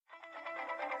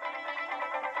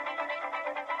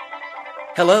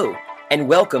Hello, and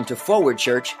welcome to Forward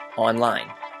Church Online.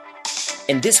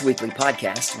 In this weekly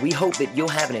podcast, we hope that you'll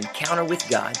have an encounter with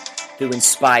God through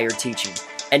inspired teaching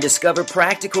and discover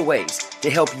practical ways to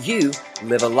help you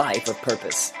live a life of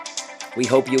purpose. We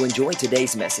hope you enjoy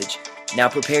today's message. Now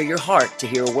prepare your heart to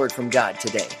hear a word from God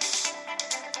today.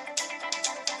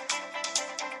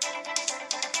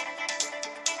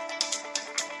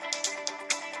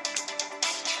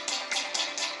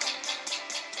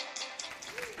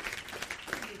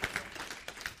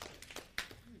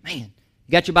 Man,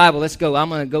 you got your Bible? Let's go. I'm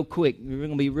going to go quick. We're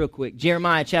going to be real quick.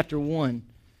 Jeremiah chapter 1.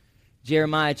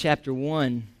 Jeremiah chapter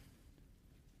 1.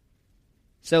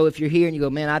 So if you're here and you go,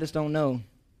 man, I just don't know.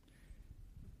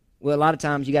 Well, a lot of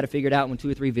times you got to figure it out in 2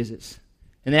 or 3 visits.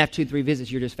 And then after 2 or 3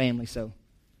 visits, you're just family, so.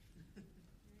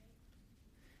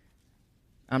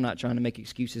 I'm not trying to make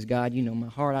excuses, God. You know my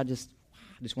heart. I just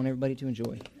want everybody to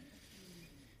enjoy.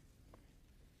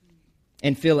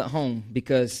 And feel at home,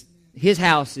 because His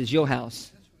house is your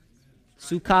house.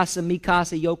 Su casa, mi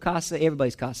casa, yo casa,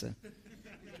 everybody's casa.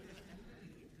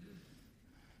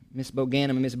 Miss Boganum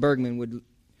and Miss Bergman would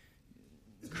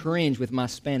cringe with my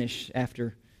Spanish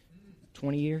after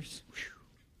 20 years. Whew.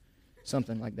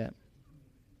 Something like that.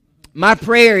 My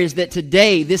prayer is that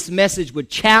today this message would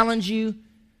challenge you,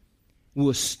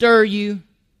 will stir you,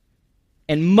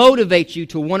 and motivate you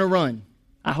to want to run.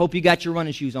 I hope you got your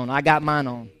running shoes on. I got mine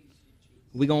on.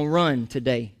 We're going to run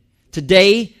today.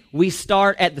 Today, we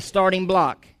start at the starting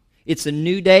block. It's a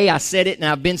new day. I said it, and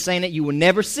I've been saying it. You will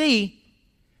never see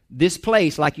this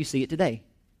place like you see it today.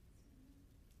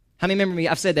 How many remember me?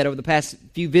 I've said that over the past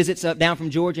few visits up down from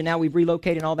Georgia. Now we've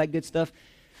relocated and all that good stuff.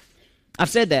 I've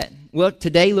said that. Well,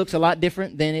 today looks a lot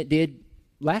different than it did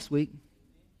last week.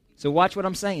 So watch what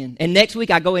I'm saying. And next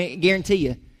week, I go and guarantee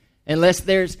you, unless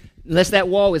that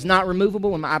wall is not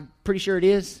removable, and I'm pretty sure it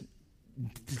is,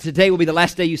 today will be the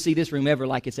last day you see this room ever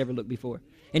like it's ever looked before.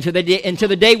 Until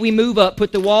the day we move up,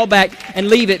 put the wall back, and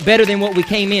leave it better than what we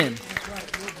came in.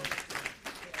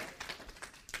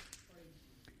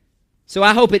 So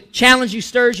I hope it challenges you,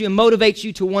 stirs you, and motivates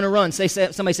you to want to run.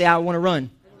 Somebody say, I want to run.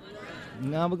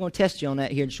 No, we're going to test you on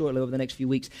that here shortly over the next few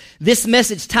weeks. This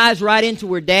message ties right into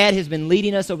where Dad has been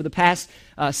leading us over the past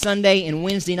Sunday and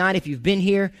Wednesday night. If you've been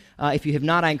here, if you have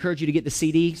not, I encourage you to get the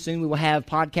CD. Soon we will have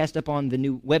podcast up on the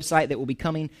new website that will be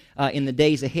coming in the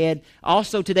days ahead.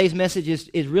 Also, today's message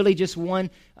is really just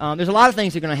one. There's a lot of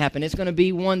things that are going to happen. It's going to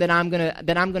be one that I'm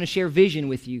going to share vision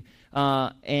with you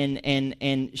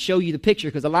and show you the picture,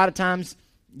 because a lot of times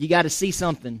you got to see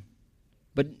something.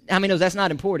 But how many knows that's not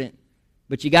important?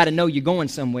 But you got to know you're going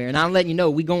somewhere. And I'm letting you know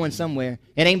we're going somewhere.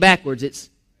 It ain't backwards. It's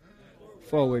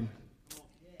forward.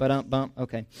 Bump.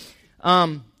 Okay.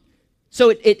 So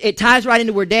it ties right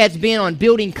into where Dad's been on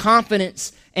building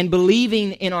confidence and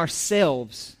believing in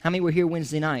ourselves. How many were here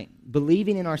Wednesday night?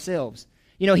 Believing in ourselves.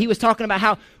 You know, he was talking about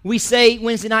how we say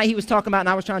Wednesday night, he was talking about, and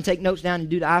I was trying to take notes down and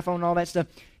do the iPhone and all that stuff.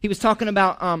 He was talking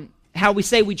about how we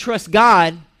say we trust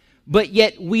God, but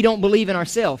yet we don't believe in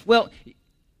ourselves. Well,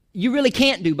 you really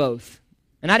can't do both.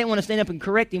 And I didn't want to stand up and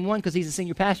correct him, one, because he's a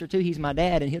senior pastor, two, he's my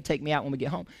dad, and he'll take me out when we get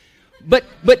home. But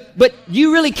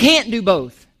you really can't do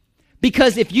both.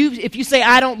 Because if you say,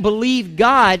 I don't believe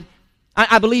God,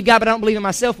 I believe God, but I don't believe in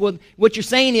myself, well, what you're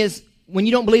saying is, when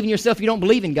you don't believe in yourself, you don't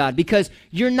believe in God. Because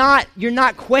you're not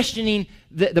questioning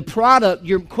the product,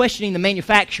 you're questioning the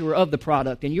manufacturer of the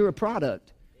product, and you're a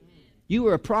product. You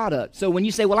are a product. So when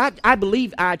you say, well,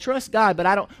 I trust God,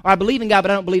 but I believe in God, but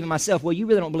I don't believe in myself, well, you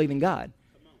really don't believe in God.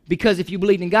 Because if you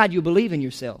believed in God, you believe in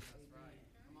yourself.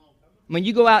 When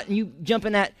you go out and you jump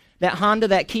in that Honda,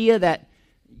 that Kia, that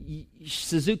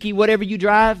Suzuki, whatever you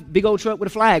drive, big old truck with a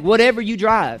flag, whatever you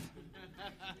drive,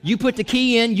 you put the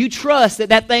key in, you trust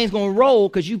that thing's going to roll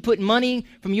because you put money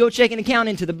from your checking account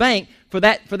into the bank for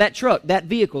that truck, that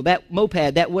vehicle, that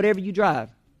moped, that whatever you drive,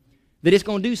 that it's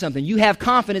going to do something. You have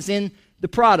confidence in the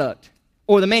product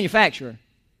or the manufacturer.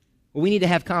 Well, we need to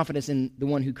have confidence in the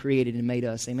one who created and made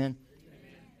us. Amen?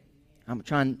 I'm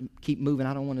trying to keep moving.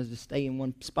 I don't want to just stay in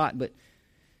one spot, but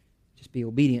just be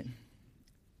obedient.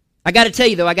 I got to tell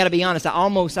you, though, I got to be honest. I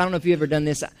don't know if you've ever done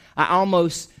this. I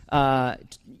almost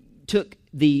took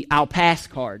the I'll pass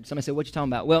card. Somebody said, what you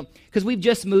talking about? Well, because we've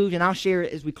just moved, and I'll share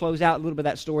it as we close out a little bit of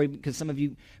that story, because some of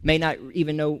you may not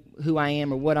even know who I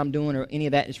am or what I'm doing or any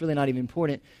of that. It's really not even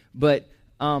important. But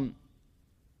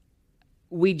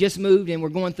we just moved, and we're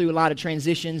going through a lot of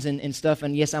transitions and stuff.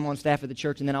 And yes, I'm on staff at the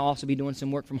church, and then I'll also be doing some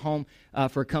work from home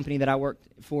for a company that I work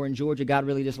for in Georgia. God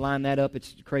really just lined that up.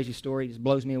 It's a crazy story. It just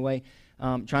blows me away,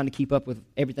 trying to keep up with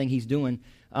everything He's doing.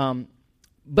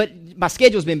 But my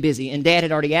schedule's been busy, and Dad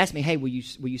had already asked me, hey, will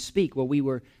you speak? Well, we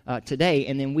were today,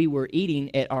 and then we were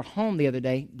eating at our home the other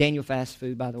day. Daniel fast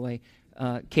food, by the way.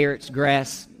 Carrots,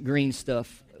 grass, green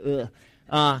stuff.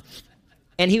 Ugh.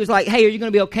 And he was like, hey, are you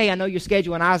going to be okay? I know your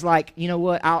schedule. And I was like, you know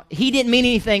what? He didn't mean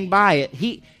anything by it.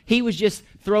 He was just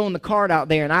throwing the card out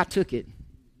there, and I took it.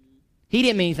 He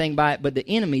didn't mean anything by it, but the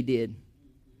enemy did.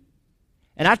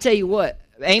 And I tell you what,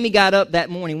 Amy got up that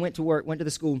morning, went to work, went to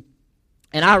the school,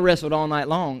 and I wrestled all night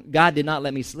long. God did not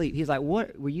let me sleep. He's like,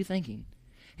 what were you thinking?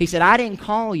 He said, I didn't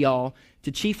call y'all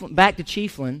back to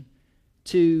Chiefland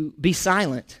to be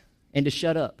silent and to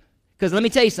shut up. Because let me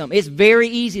tell you something. It's very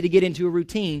easy to get into a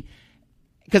routine.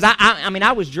 Because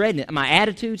I was dreading it. My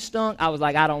attitude stunk. I was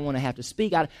like, I don't want to have to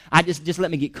speak. I just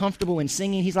let me get comfortable in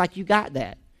singing. He's like, you got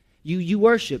that. You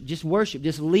worship, just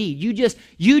lead.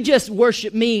 You just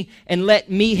worship me and let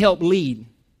me help lead.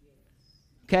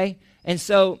 Okay? And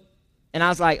I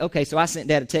was like, okay, so I sent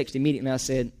Dad a text immediately. I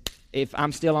said, if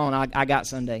I'm still on, I got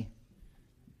Sunday.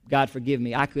 God forgive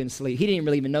me. I couldn't sleep. He didn't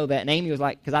really even know that. And Amy was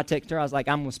like, because I texted her, I was like,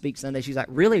 I'm going to speak Sunday. She's like,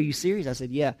 really? Are you serious? I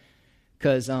said, yeah.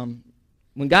 Because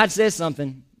when God says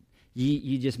something,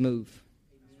 you just move.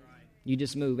 You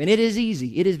just move. And it is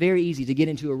easy. It is very easy to get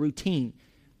into a routine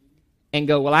and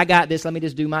go, well, I got this. Let me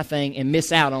just do my thing and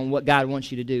miss out on what God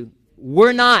wants you to do.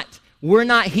 We're not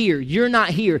here. You're not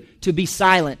here to be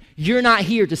silent. You're not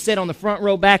here to sit on the front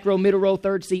row, back row, middle row,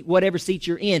 third seat, whatever seat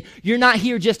you're in. You're not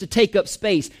here just to take up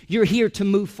space. You're here to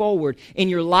move forward in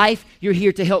your life. You're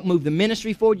here to help move the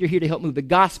ministry forward. You're here to help move the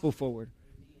gospel forward.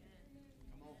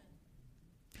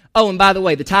 Oh, and by the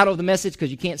way, the title of the message,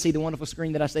 because you can't see the wonderful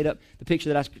screen that I stayed up, the picture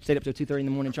that I stayed up till 2:30 in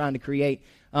the morning trying to create,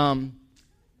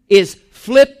 is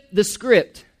Flip the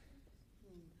Script.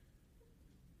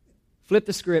 Flip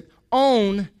the script.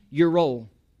 Own your role.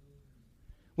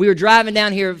 We were driving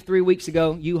down here 3 weeks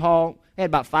ago, U-Haul. They had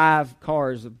about 5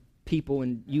 cars of people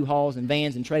and U-Hauls and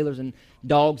vans and trailers and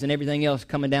dogs and everything else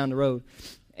coming down the road.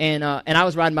 And I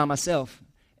was riding by myself.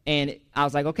 And I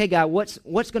was like, okay, God, what's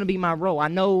going to be my role? I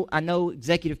know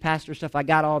executive pastor stuff. I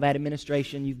got all that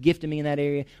administration. You've gifted me in that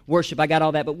area. Worship, I got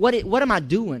all that. But what am I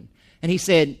doing? And he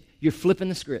said, you're flipping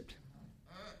the script.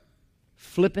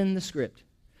 Flipping the script.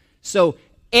 So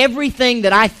everything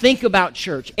that I think about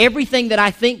church, everything that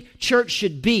I think church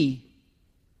should be,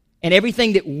 and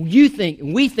everything that you think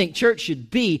and we think church should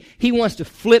be, he wants to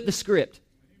flip the script.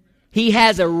 He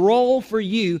has a role for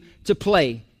you to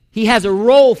play. He has a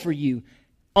role for you.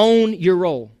 Own your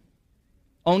role.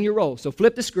 Own your role. So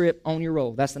flip the script, own your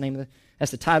role. That's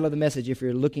the title of the message if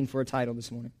you're looking for a title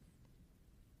this morning.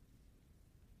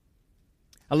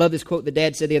 I love this quote that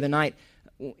Dad said the other night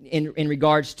in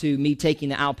regards to me taking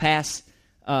the I'll Pass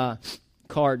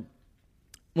card.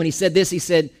 When he said this, he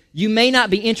said, you may not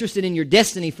be interested in your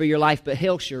destiny for your life, but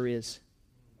hell sure is.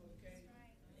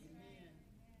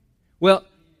 Well,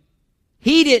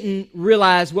 he didn't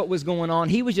realize what was going on.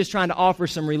 He was just trying to offer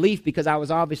some relief because I was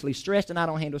obviously stressed, and I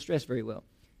don't handle stress very well.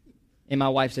 And my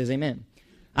wife says amen.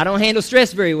 I don't handle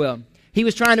stress very well. He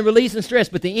was trying to release some stress,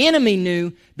 but the enemy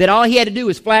knew that all he had to do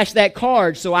was flash that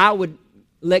card so I would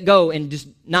let go and just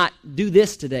not do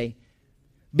this today.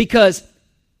 Because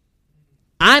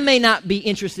I may not be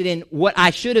interested in what I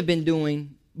should have been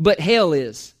doing, but hell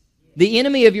is. The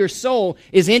enemy of your soul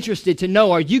is interested to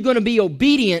know, are you going to be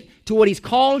obedient to what he's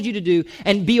called you to do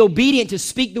and be obedient to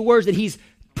speak the words that he's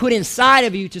put inside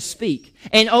of you to speak?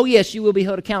 And oh yes, you will be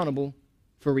held accountable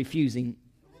for refusing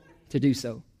to do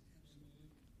so.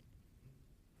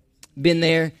 Been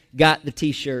there, got the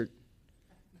t-shirt,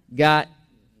 got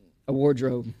a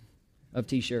wardrobe of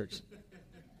t-shirts.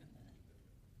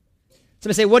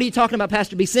 Somebody say, what are you talking about,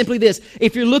 Pastor B? Simply this.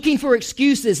 If you're looking for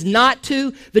excuses not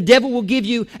to, the devil will give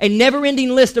you a never-ending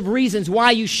list of reasons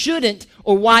why you shouldn't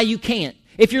or why you can't.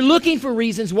 If you're looking for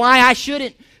reasons why I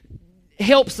shouldn't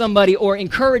help somebody or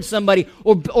encourage somebody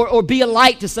or be a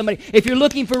light to somebody, if you're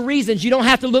looking for reasons, you don't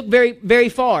have to look very, very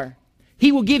far.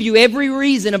 He will give you every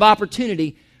reason of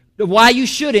opportunity of why you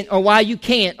shouldn't or why you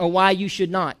can't or why you should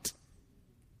not.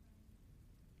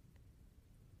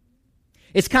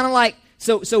 It's kind of like,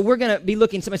 So we're going to be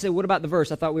looking, somebody said, what about the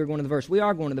verse? I thought we were going to the verse. We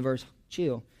are going to the verse.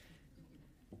 Chill.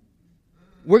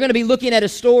 We're going to be looking at a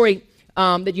story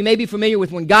that you may be familiar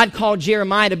with when God called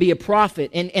Jeremiah to be a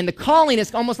prophet. And the calling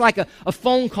is almost like a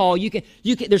phone call.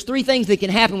 There's 3 things that can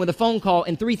happen with a phone call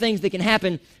and 3 things that can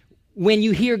happen when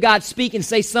you hear God speak and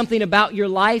say something about your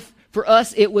life. For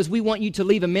us, it was we want you to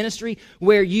leave a ministry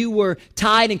where you were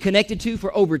tied and connected to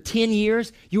for over 10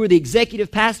 years. You were the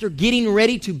executive pastor getting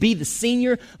ready to be the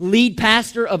senior lead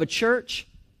pastor of a church.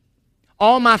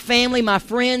 All my family, my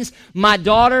friends, my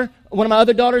daughter, one of my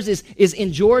other daughters is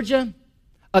in Georgia.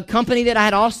 a company that I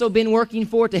had also been working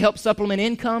for to help supplement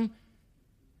income.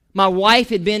 My wife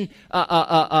had been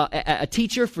a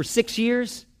teacher for 6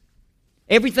 years.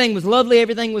 Everything was lovely.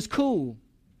 Everything was cool.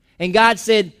 And God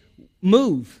said,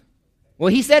 move.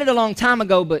 Well, he said it a long time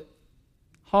ago, but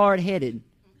hard-headed.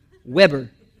 Weber.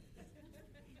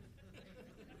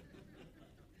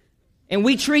 And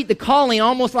we treat the calling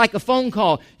almost like a phone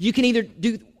call. You can either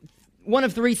do one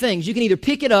of three things. You can either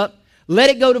pick it up, let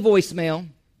it go to voicemail.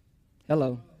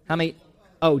 Hello. How many?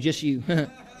 Oh, just you.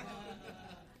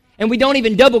 And we don't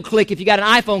even double click if you got an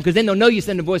iPhone, because then they'll know you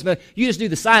send a voicemail. You just do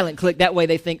the silent click. That way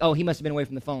they think, oh, he must have been away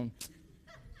from the phone.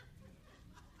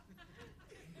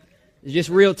 It's just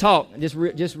real talk. Just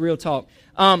real talk.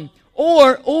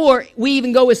 Or we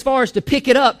even go as far as to pick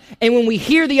it up, and when we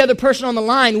hear the other person on the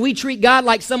line, we treat God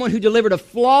like someone who delivered a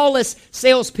flawless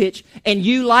sales pitch, and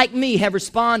you, like me, have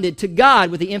responded to God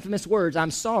with the infamous words,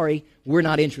 I'm sorry, we're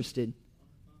not interested.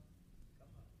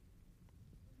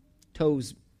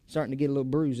 Toes starting to get a little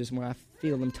bruised this morning. I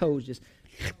feel them toes just...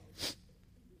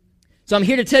 So I'm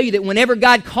here to tell you that whenever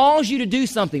God calls you to do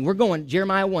something, we're going,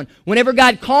 Jeremiah 1, whenever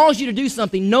God calls you to do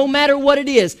something, no matter what it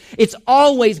is, it's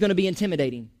always going to be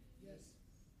intimidating.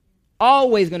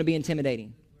 Always going to be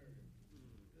intimidating.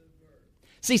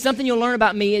 See, something you'll learn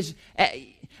about me is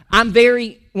I'm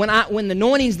very, when the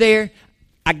anointing's there,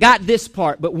 I got this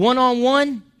part, but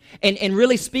one-on-one and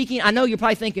really speaking, I know you're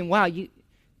probably thinking, wow,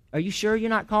 are you sure you're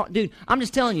not called? Dude, I'm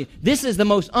just telling you, this is the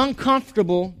most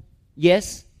uncomfortable,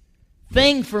 yes,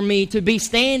 thing for me to be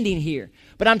standing here.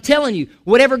 But I'm telling you,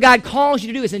 whatever God calls you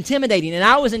to do is intimidating. And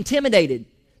I was intimidated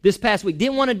this past week.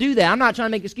 Didn't want to do that. I'm not trying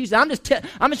to make excuses. I'm just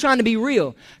trying to be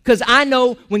real. Because I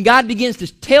know when God begins to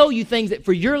tell you things that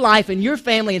for your life and your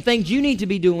family and things you need to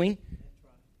be doing,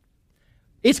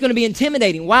 it's going to be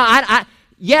intimidating. Wow,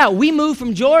 yeah, we moved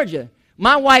from Georgia.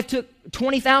 My wife took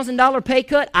 $20,000 pay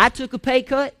cut. I took a pay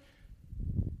cut.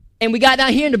 And we got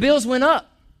down here and the bills went up.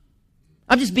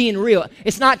 I'm just being real.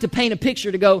 It's not to paint a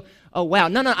picture to go, oh, wow.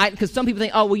 No, because some people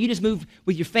think, oh, well, you just moved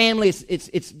with your family.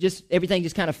 It's just, everything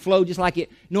just kind of flowed just like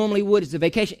it normally would. It's a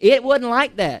vacation. It wasn't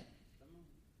like that.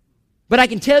 But I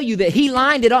can tell you that he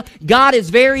lined it up. God is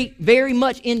very, very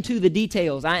much into the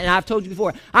details. And I've told you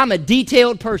before, I'm a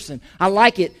detailed person. I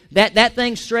like it. That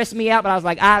thing stressed me out, but I was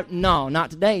like, no,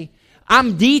 not today.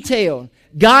 I'm detailed.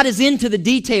 God is into the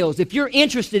details. If you're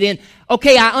interested in,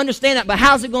 okay, I understand that, but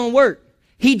how's it going to work?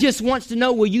 He just wants to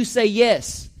know, will you say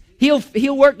yes?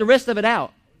 He'll work the rest of it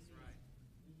out.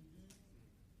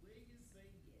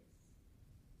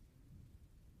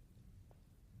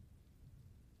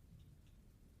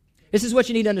 This is what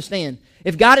you need to understand.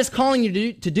 If God is calling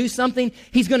you to do something,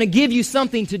 He's going to give you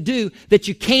something to do that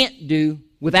you can't do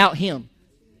without Him.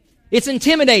 It's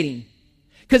intimidating.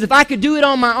 Because if I could do it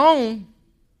on my own,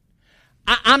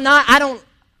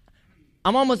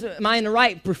 I'm almost, am I in the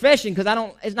right profession? Because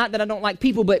it's not that I don't like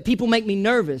people, but people make me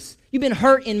nervous. You've been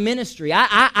hurt in ministry.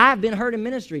 I've been hurt in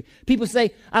ministry. People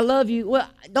say, I love you. Well,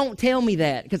 don't tell me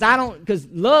that. Because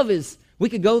love is, we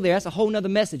could go there. That's a whole nother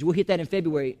message. We'll hit that in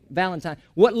February, Valentine.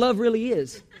 What love really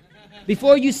is.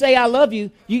 Before you say I love you,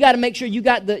 you got to make sure you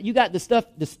got the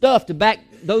stuff to back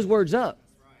those words up.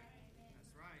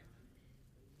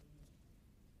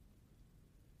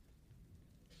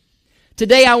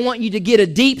 Today, I want you to get a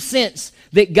deep sense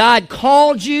that God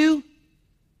called you,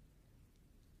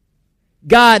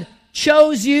 God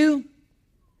chose you,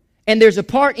 and there's a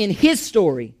part in His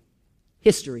story,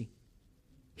 history,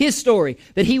 His story,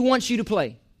 that He wants you to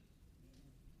play.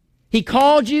 He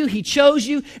called you, He chose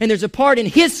you, and there's a part in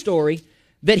His story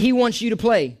that He wants you to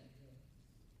play.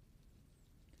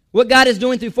 What God is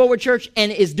doing through Forward Church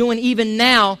and is doing even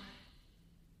now,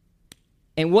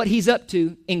 and what He's up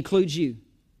to, includes you.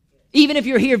 Even if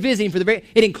you're here visiting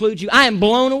it includes you. I am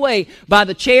blown away by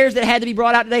the chairs that had to be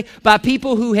brought out today, by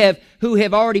people who have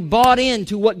already bought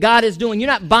into what God is doing. You're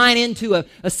not buying into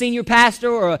a senior pastor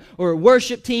or a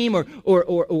worship team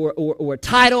or a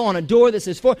title on a door that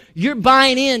says for. You're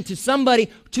buying into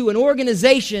somebody, to an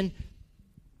organization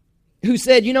who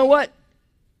said, you know what?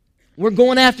 We're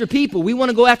going after people. We want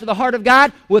to go after the heart of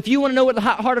God. Well, if you want to know what the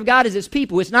heart of God is, it's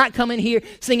people. It's not coming here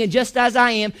singing Just As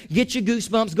I Am, get your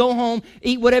goosebumps, go home,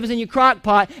 eat whatever's in your crock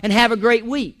pot, and have a great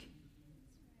week.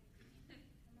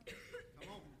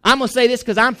 I'm going to say this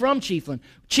because I'm from Chiefland.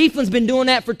 Chiefland's been doing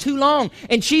that for too long.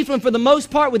 And Chiefland, for the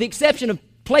most part, with the exception of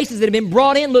places that have been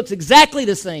brought in, looks exactly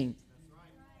the same.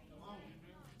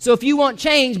 So if you want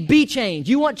change, be change.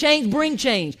 You want change, bring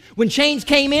change. When change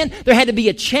came in, there had to be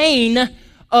a chain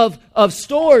of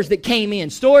stores that came in.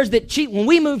 Stores that when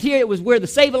we moved here, it was where the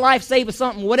Save a Life, Save a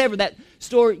Something, whatever that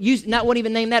store used, not wouldn't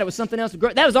even name that, it was something else.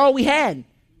 That was all we had.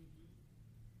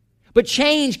 But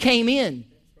change came in.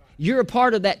 You're a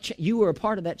part of that. You were a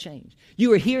part of that change.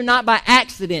 You are here not by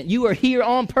accident. You are here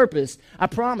on purpose. I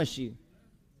promise you.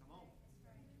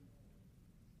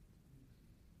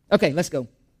 Okay, let's go.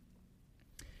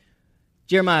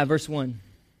 Jeremiah, verse 1.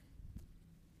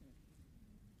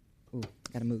 Oh,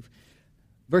 got to move.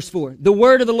 Verse 4. The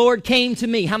word of the Lord came to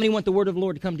me. How many want the word of the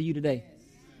Lord to come to you today?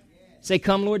 Say,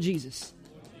 come, Lord Jesus.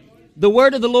 The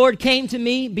word of the Lord came to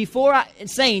me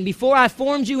saying, before I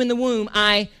formed you in the womb,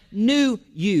 I knew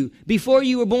you. Before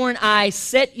you were born, I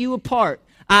set you apart.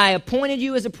 I appointed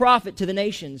you as a prophet to the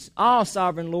nations. Ah,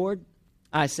 sovereign Lord,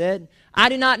 I said, I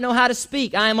do not know how to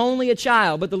speak. I am only a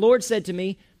child. But the Lord said to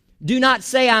me, do not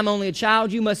say I'm only a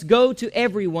child. You must go to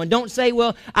everyone. Don't say,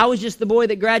 well, I was just the boy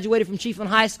that graduated from Chiefland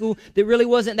High School that really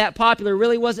wasn't that popular,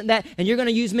 really wasn't that, and you're going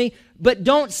to use me. But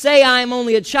don't say I am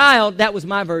only a child. That was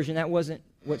my version. That wasn't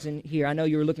what's in here. I know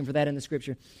you were looking for that in the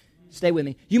Scripture. Stay with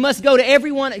me. You must go to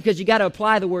everyone, because you got to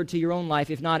apply the word to your own life.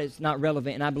 If not, it's not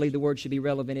relevant, and I believe the word should be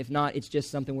relevant. If not, it's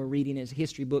just something we're reading as a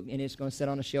history book, and it's going to sit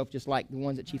on a shelf just like the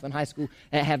ones at Chiefland High School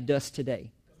that have dust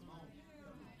today.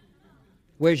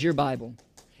 Where's your Bible?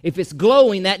 If it's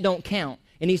glowing, that don't count.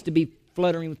 It needs to be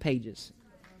fluttering with pages.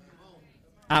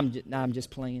 I'm just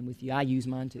playing with you. I use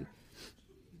mine too.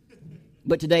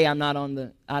 But today I'm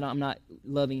not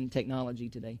loving technology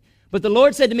today. But the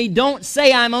Lord said to me, don't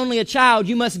say I'm only a child.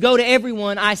 You must go to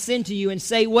everyone I send to you and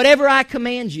say whatever I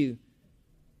command you.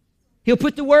 He'll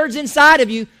put the words inside of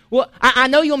you. Well, I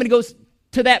know you want me to go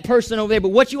to that person over there,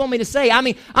 but what you want me to say? I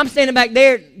mean, I'm standing back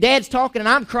there, Dad's talking, and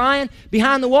I'm crying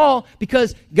behind the wall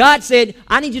because God said,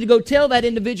 I need you to go tell that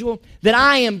individual that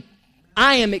I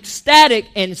am ecstatic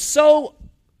and so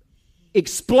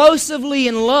explosively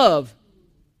in love.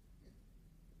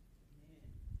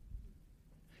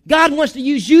 God wants to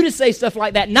use you to say stuff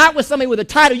like that, not with somebody with a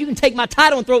title. You can take my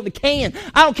title and throw it in the can.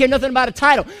 I don't care nothing about a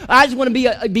title. I just want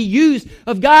to be used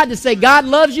of God to say, God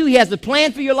loves you. He has a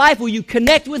plan for your life. Will you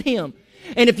connect with Him?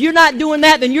 And if you're not doing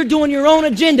that, then you're doing your own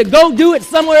agenda. Go do it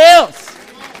somewhere else.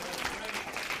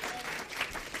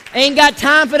 Ain't got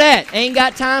time for that. Ain't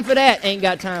got time for that. Ain't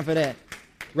got time for that.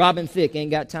 Robin Thicke,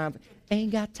 ain't got time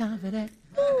for that.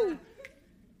 Woo.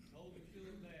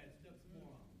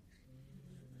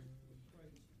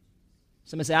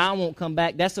 Somebody say, I won't come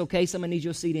back. That's okay. Somebody needs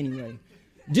your seat anyway.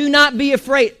 Do not be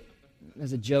afraid.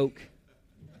 That's a joke.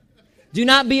 Do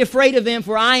not be afraid of them,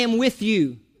 for I am with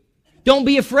you. Don't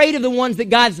be afraid of the ones that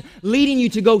God's leading you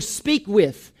to go speak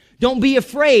with. Don't be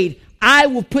afraid. I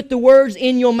will put the words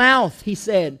in your mouth, He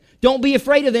said. Don't be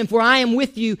afraid of them, for I am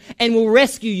with you and will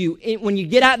rescue you. When you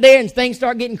get out there and things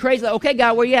start getting crazy, like, okay,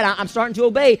 God, where you at? I'm starting to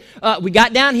obey. We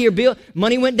got down here.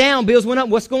 Money went down. Bills went up.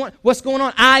 What's going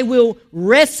on? I will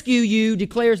rescue you,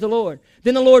 declares the Lord.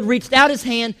 Then the Lord reached out His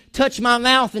hand, touched my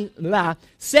mouth, and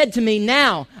said to me,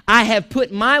 now I have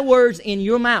put my words in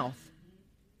your mouth.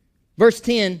 Verse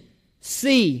 10,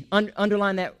 see,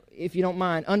 underline that if you don't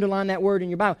mind. Underline that word in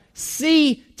your Bible.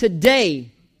 See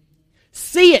today.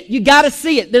 See it. You got to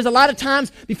see it. There's a lot of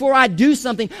times before I do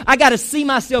something, I got to see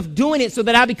myself doing it so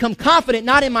that I become confident,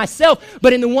 not in myself,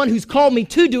 but in the one who's called me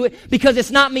to do it, because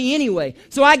it's not me anyway.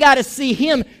 So I got to see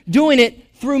Him doing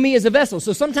it through me as a vessel.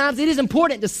 So sometimes it is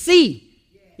important to see.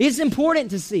 It's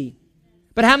important to see.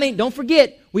 But don't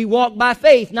forget, we walk by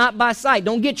faith, not by sight.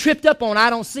 Don't get tripped up on, I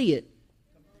don't see it.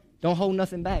 Don't hold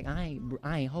nothing back. I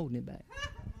ain't holding it back.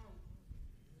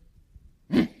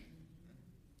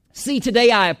 See, today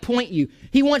I appoint you.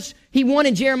 He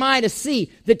wanted Jeremiah to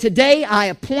see that today I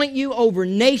appoint you over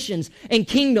nations and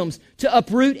kingdoms to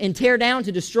uproot and tear down,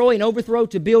 to destroy and overthrow,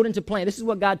 to build and to plant. This is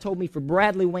what God told me for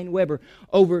Bradley Wayne Weber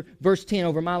over verse 10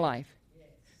 over my life.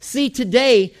 See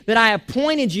today that I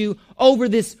appointed you over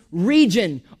this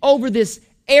region, over this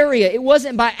area. It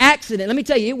wasn't by accident. Let me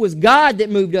tell you, it was God that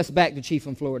moved us back to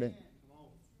Chiefland, Florida.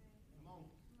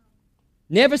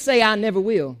 Never say I never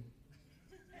will.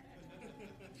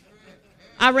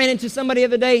 I ran into somebody the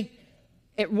other day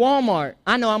at Walmart.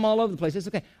 I know I'm all over the place. It's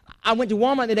okay. I went to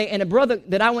Walmart today, and a brother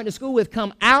that I went to school with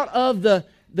come out of the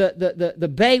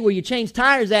bay where you change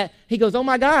tires at. He goes, oh,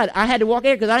 my God, I had to walk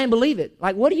there because I didn't believe it.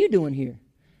 Like, what are you doing here?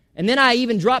 And then I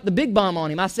even dropped the big bomb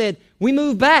on him. I said, we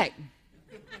moved back.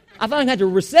 I thought I had to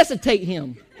resuscitate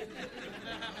him.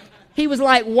 He was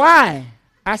like, why?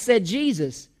 I said,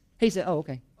 Jesus. He said, oh,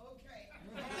 okay.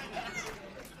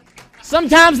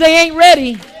 Sometimes they ain't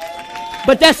ready.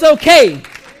 But that's okay.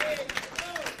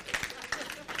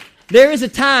 There is a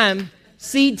time,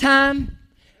 seed time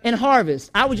and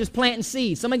harvest. I was just planting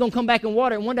seeds. Somebody going to come back and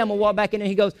water it. And one day I'm going to walk back in there and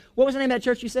he goes, what was the name of that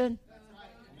church you said?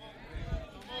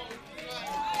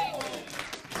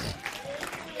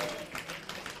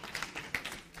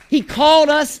 He called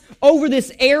us over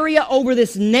this area, over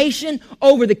this nation,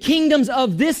 over the kingdoms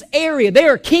of this area.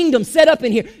 There are kingdoms set up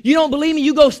in here. You don't believe me?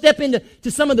 You go step into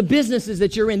some of the businesses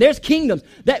that you're in. There's kingdoms.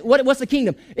 What's a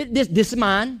kingdom? This is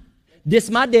mine. This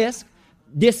is my desk.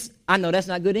 This, I know that's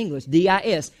not good English,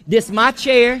 D-I-S. This is my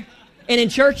chair. And in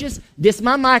churches, this is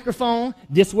my microphone.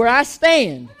 This is where I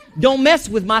stand. Don't mess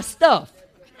with my stuff.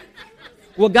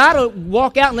 Well, God will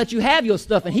walk out and let you have your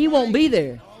stuff, and He won't be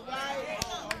there.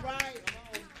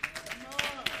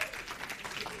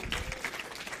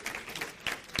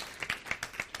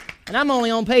 And I'm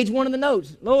only on page 1 of the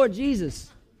notes. Lord Jesus.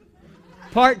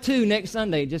 Part 2 next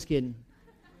Sunday. Just kidding.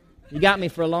 You got me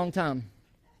for a long time.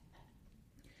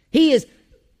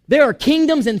 There are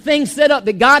kingdoms and things set up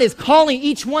that God is calling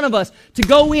each one of us to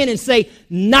go in and say,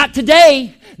 not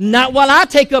today, not while I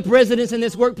take up residence in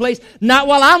this workplace, not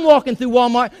while I'm walking through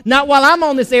Walmart, not while I'm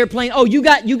on this airplane. Oh, you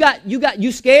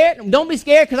scared? Don't be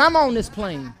scared because I'm on this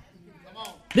plane.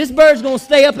 This bird's going to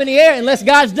stay up in the air unless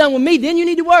God's done with me. Then you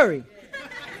need to worry.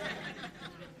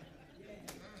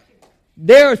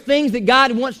 There are things that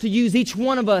God wants to use each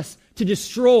one of us to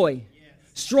destroy.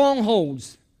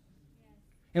 Strongholds.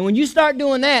 And when you start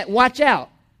doing that, watch out.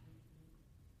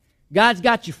 God's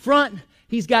got your front.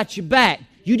 He's got your back.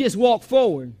 You just walk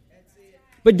forward.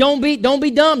 But don't be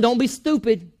dumb. Don't be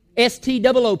stupid.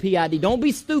 S-T-O-O-P-I-D. Don't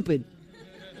be stupid.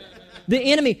 The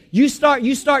enemy, you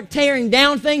start tearing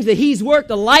down things that he's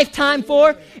worked a lifetime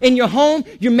for in your home,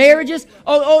 your marriages.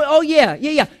 Oh,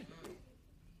 yeah.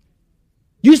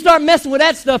 You start messing with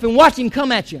that stuff and watch him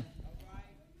come at you.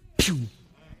 Pew.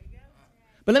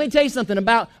 But let me tell you something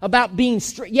about being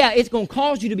stretched. Yeah, it's going to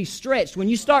cause you to be stretched. When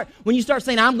you start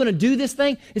saying, I'm going to do this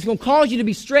thing, it's going to cause you to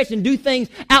be stretched and do things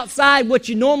outside what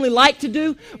you normally like to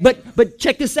do. But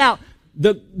check this out.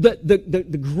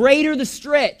 The greater the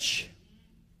stretch,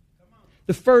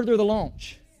 the further the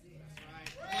launch.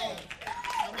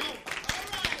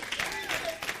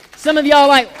 Some of y'all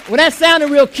like, well, that sounded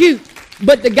real cute.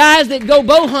 But the guys that go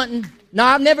bow hunting, no,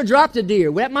 I've never dropped a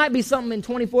deer. Well, that might be something in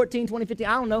 2014, 2015,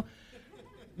 I don't know.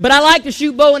 But I like to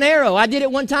shoot bow and arrow. I did it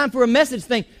one time for a message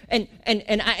thing.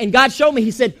 And God showed me,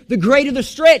 He said, the greater the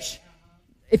stretch,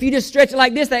 if you just stretch it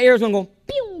like this, that arrow's going to go,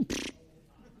 pew.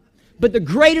 But the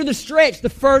greater the stretch, the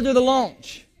further the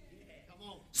launch.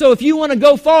 So if you want to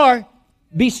go far,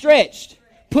 be stretched.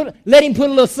 Let Him put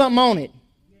a little something on it.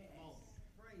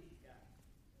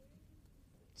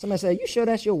 Somebody say, you sure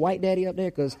that's your white daddy up there?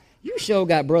 Because you sure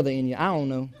got brother in you. I don't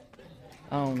know.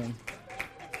 I'm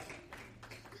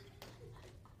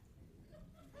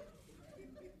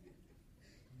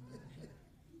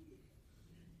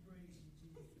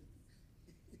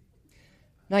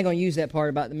not going to use that part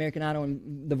about the American Idol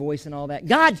and The Voice and all that.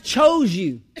 God chose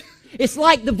you. It's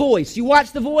like The Voice. You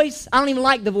watch The Voice? I don't even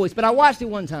like The Voice, but I watched it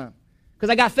one time because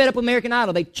I got fed up with American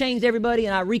Idol. They changed everybody,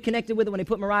 and I reconnected with it when they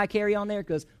put Mariah Carey on there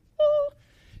because,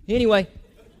 anyway.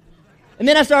 And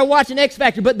then I started watching X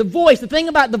Factor. But The Voice, the thing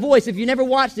about The Voice, if you never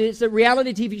watched it, it's a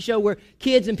reality TV show where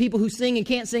kids and people who sing and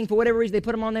can't sing for whatever reason, they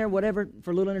put them on there, whatever,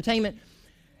 for a little entertainment.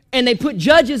 And they put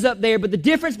judges up there, but the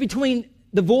difference between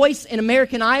The Voice and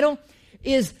American Idol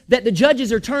is that the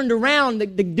judges are turned around, the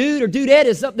dude or dudette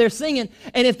is up there singing,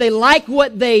 and if they like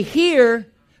what they hear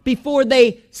before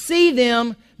they see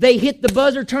them, they hit the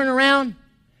buzzer, turn around,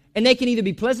 and they can either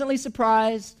be pleasantly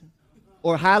surprised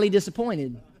or highly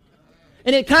disappointed.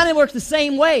 And it kind of works the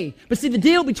same way. But see, the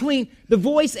deal between The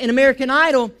Voice and American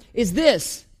Idol is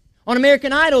this. On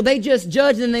American Idol, they just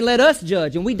judge and they let us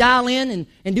judge, and we dial in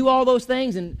and do all those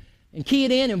things and key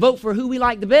it in and vote for who we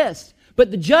like the best. But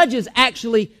the judges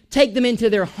actually take them into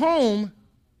their home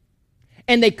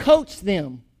and they coach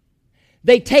them.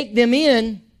 They take them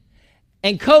in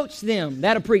and coach them.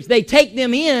 That'll preach. They take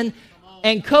them in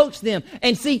and coach them.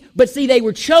 And see, they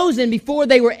were chosen before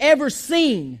they were ever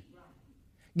seen.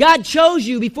 God chose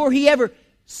you before He ever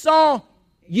saw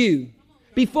you.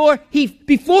 Before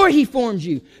He formed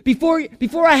you.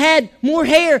 Before I had more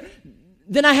hair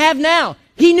than I have now.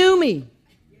 He knew me.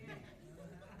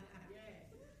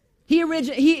 He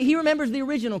remembers the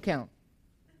original count.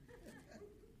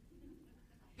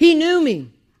 He knew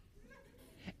me.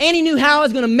 And He knew how I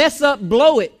was going to mess up,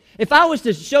 blow it. If I was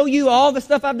to show you all the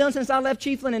stuff I've done since I left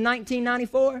Chiefland in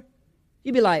 1994,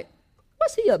 you'd be like,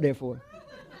 what's he up there for?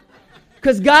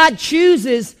 Because God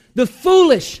chooses the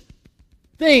foolish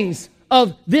things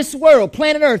of this world,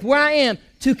 planet Earth, where I am,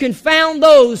 to confound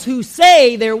those who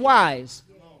say they're wise,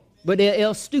 but they're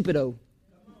el stupido.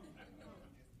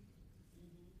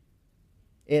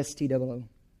 S-T-O-O-D-O.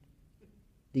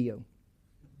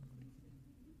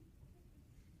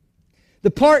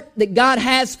 The part that God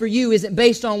has for you isn't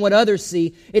based on what others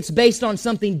see. It's based on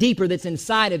something deeper that's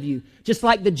inside of you. Just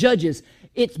like the judges.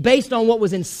 It's based on what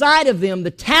was inside of them,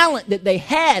 the talent that they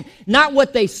had, not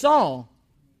what they saw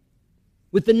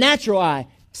with the natural eye.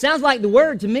 Sounds like the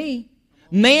Word to me.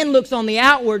 Man looks on the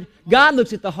outward, God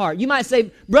looks at the heart. You might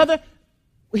say, brother,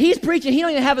 he's preaching, he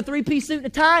don't even have a three-piece suit and a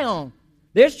tie on.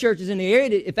 There's churches in the area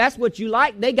that if that's what you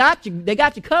like, they got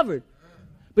you covered.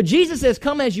 But Jesus says,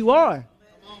 come as you are.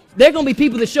 There are going to be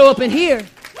people that show up in here.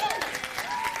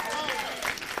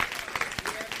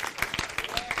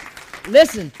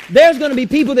 Listen, there's going to be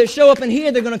people that show up in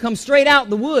here, they're going to come straight out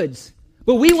the woods.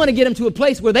 But we want to get them to a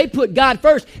place where they put God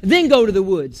first, then go to the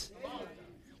woods.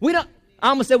 I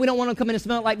almost said we don't want to come in and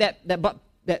smell like that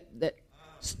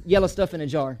yellow stuff in a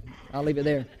jar. I'll leave it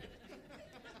there.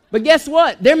 But guess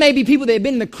what? There may be people that have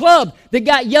been in the club that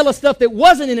got yellow stuff that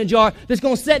wasn't in a jar that's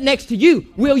going to sit next to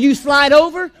you. Will you slide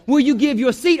over? Will you give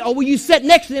your seat? Or will you sit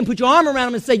next to them, put your arm around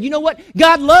them and say, you know what?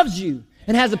 God loves you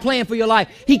and has a plan for your life.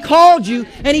 He called you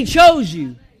and He chose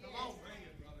you.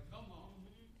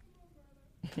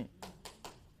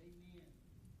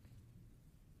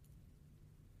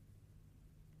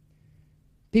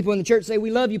 People in the church say,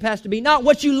 we love you, Pastor B. No,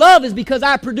 what you love is because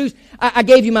I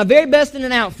gave you my very best in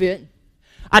an outfit.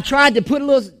 I tried to put a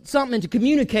little something to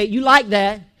communicate. You like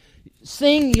that.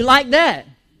 Sing, you like that.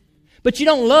 But you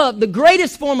don't love. The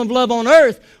greatest form of love on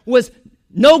earth was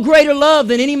no greater love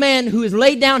than any man who has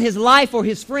laid down his life for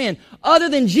his friend. Other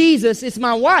than Jesus, it's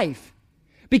my wife.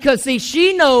 Because, see,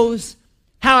 she knows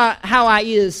how I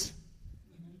is.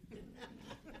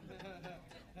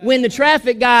 When the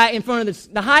traffic guy in front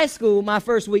of the high school, my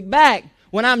first week back,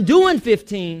 when I'm doing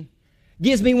 15,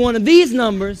 gives me one of these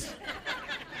numbers,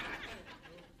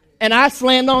 and I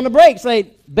slammed on the brakes,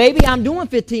 say, baby, I'm doing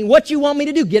 15. What you want me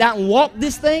to do? Get out and walk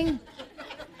this thing?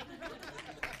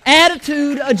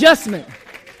 Attitude adjustment.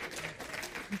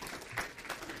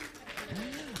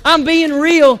 I'm being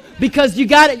real because you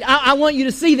got it. I want you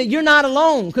to see that you're not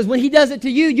alone. Because when He does it to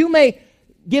you, you may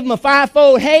give Him a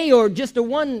fivefold hey or just a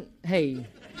one hey.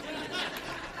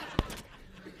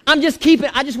 I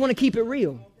just want to keep it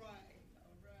real.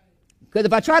 Because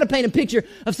if I try to paint a picture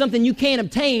of something you can't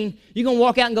obtain, you're going to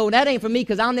walk out and go, that ain't for me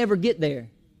because I'll never get there.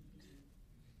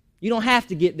 You don't have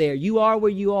to get there. You are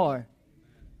where you are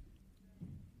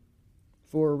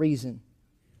for a reason.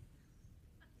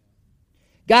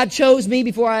 God chose me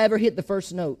before I ever hit the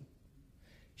first note.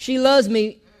 She loves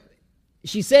me.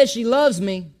 She says she loves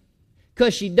me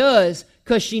because she does,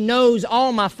 because she knows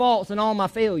all my faults and all my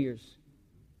failures.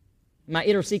 My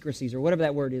idiosyncrasies or whatever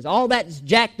that word is. All that's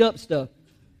jacked up stuff.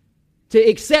 To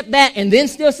accept that and then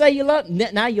still say you love,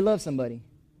 now you love somebody.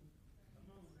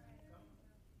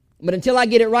 But until I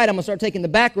get it right, I'm going to start taking the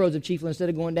back roads of Chiefland instead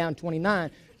of going down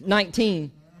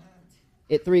 19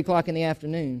 at 3 o'clock in the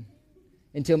afternoon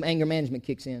until anger management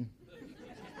kicks in.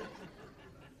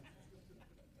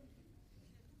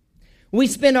 We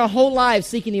spend our whole lives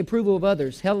seeking the approval of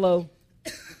others. Hello.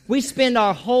 We spend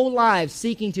our whole lives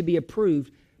seeking to be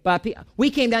approved by people.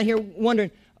 We came down here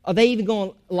wondering, are they even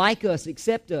going to like us,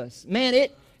 accept us? Man,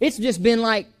 it's just been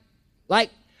like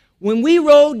when we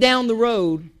rode down the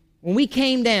road, when we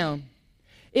came down,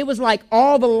 it was like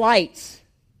all the lights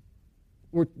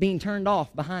were being turned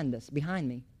off behind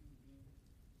me.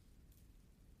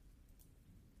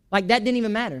 Like that didn't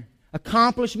even matter.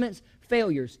 Accomplishments,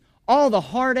 failures, all the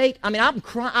heartache. I mean, I'm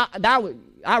crying.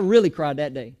 I really cried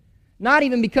that day. Not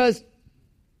even because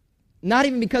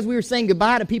we were saying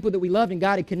goodbye to people that we loved and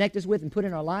God had connected us with and put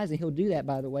in our lives, and He'll do that,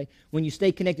 by the way. When you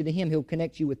stay connected to Him, He'll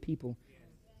connect you with people.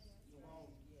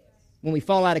 When we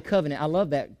fall out of covenant, I love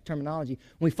that terminology.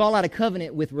 When we fall out of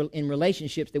covenant in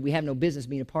relationships that we have no business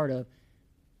being a part of,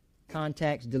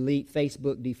 contacts, delete,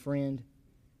 Facebook, defriend,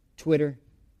 Twitter,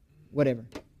 whatever.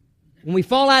 When we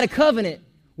fall out of covenant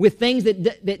with things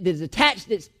that has attached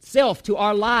itself to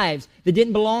our lives that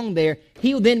didn't belong there,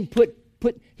 He'll then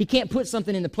He can't put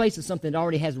something in the place of something that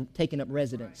already has taken up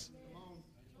residence.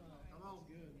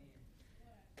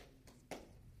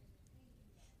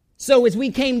 So as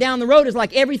we came down the road, it's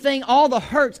like everything, all the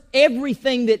hurts,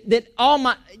 everything that all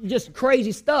my just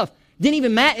crazy stuff didn't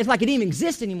even matter. It's like it didn't even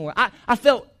exist anymore. I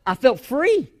felt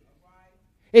free.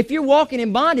 If you're walking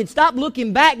in bondage, stop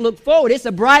looking back, look forward. It's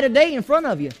a brighter day in front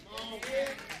of you.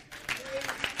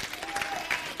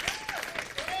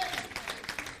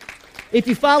 If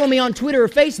you follow me on Twitter or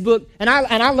Facebook, and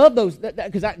I love those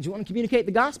because I want to communicate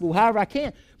the gospel however I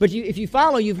can. But if you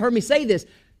follow, you've heard me say this.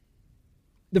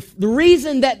 The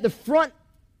reason that the front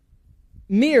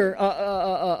mirror,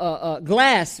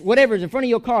 glass, whatever is in front of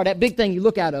your car, that big thing you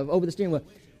look out of over the steering wheel,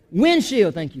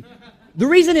 windshield, thank you. The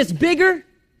reason it's bigger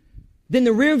than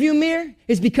the rear view mirror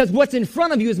is because what's in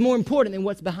front of you is more important than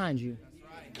what's behind you.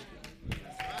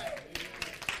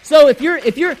 So if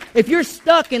you're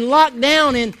stuck and locked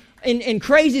down in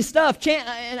crazy stuff,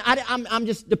 I'm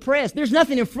just depressed. There's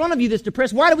nothing in front of you that's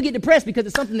depressed. Why do we get depressed? Because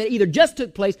it's something that either just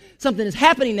took place, something that's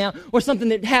happening now, or something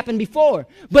that happened before.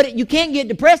 But you can't get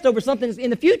depressed over something that's in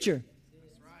the future.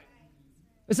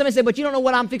 But somebody said, but you don't know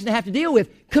what I'm fixing to have to deal with.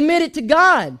 Commit it to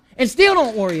God and still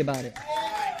don't worry about it.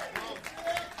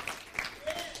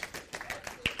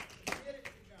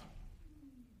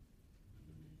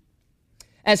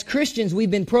 As Christians, we've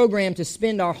been programmed to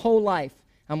spend our whole life,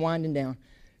 I'm winding down,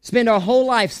 spend our whole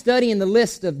life studying the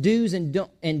list of do's and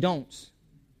don'ts.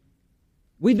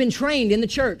 We've been trained in the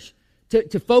church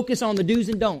to focus on the do's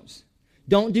and don'ts.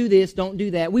 Don't do this, don't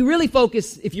do that. We really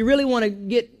focus, if you really want to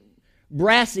get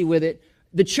brassy with it,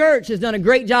 the church has done a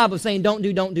great job of saying don't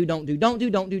do, don't do, don't do, don't do,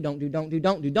 don't do, don't do, don't do,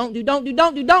 don't do, don't do, don't do,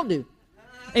 don't do, don't do.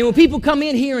 And when people come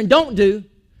in here and don't do,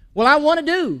 well, I want to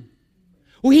do.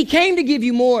 Well, He came to give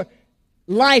you more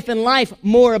life and life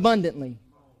more abundantly.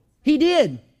 He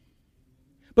did.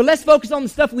 But let's focus on the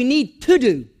stuff we need to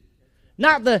do.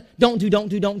 Not the don't do, don't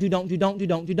do, don't do, don't do, don't do,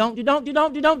 don't do, don't do, don't do,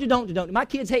 don't do, don't do, don't do, don't do. My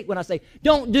kids hate when I say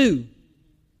don't do.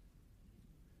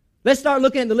 Let's start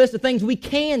looking at the list of things we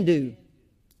can do.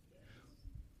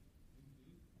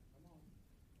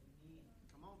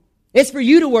 It's for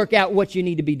you to work out what you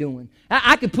need to be doing.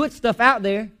 I could put stuff out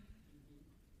there.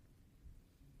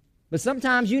 But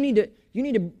sometimes you need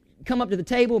to come up to the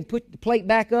table and put the plate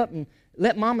back up and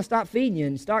let Mama stop feeding you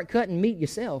and start cutting meat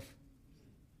yourself.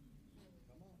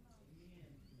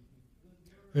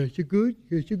 That's a good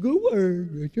word.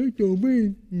 That's what you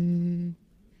mean.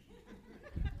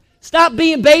 Stop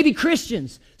being baby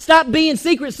Christians. Stop being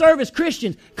Secret Service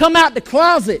Christians. Come out the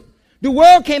closet. The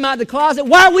world came out the closet.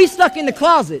 Why are we stuck in the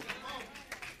closet?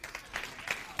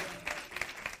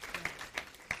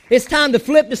 It's time to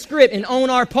flip the script and own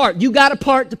our part. You got a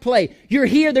part to play. You're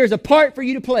here. There's a part for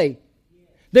you to play.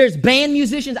 There's band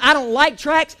musicians. I don't like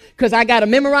tracks because I got to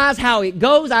memorize how it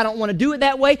goes. I don't want to do it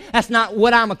that way. That's not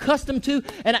what I'm accustomed to.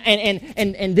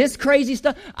 And this crazy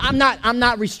stuff. I'm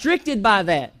not restricted by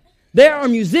that. There are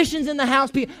musicians in the house.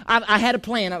 I had a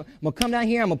plan. I'm gonna come down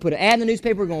here. I'm gonna put an ad in the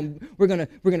newspaper. We're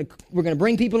gonna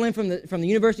bring people in from the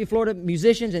University of Florida,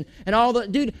 musicians and all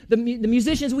the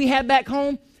musicians we have back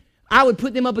home. I would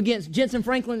put them up against Jensen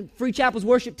Franklin Free Chapel's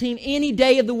worship team any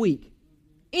day of the week.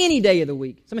 Any day of the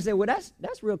week. Somebody say, well,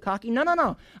 that's real cocky.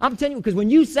 No. I'm telling you, because when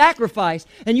you sacrifice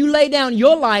and you lay down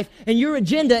your life and your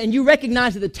agenda and you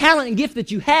recognize that the talent and gift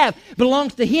that you have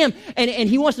belongs to Him and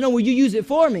He wants to know, will you use it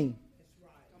for me?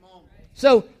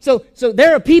 So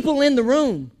there are people in the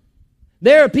room.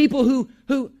 There are people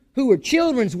who are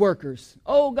children's workers.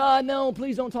 Oh, God, no,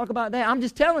 please don't talk about that. I'm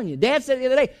just telling you. Dad said the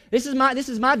other day, this is my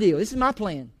deal. This is my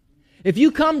plan. If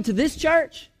you come to this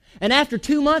church, and after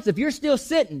 2 months, if you're still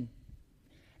sitting,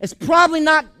 it's probably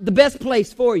not the best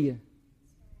place for you.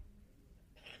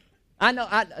 I know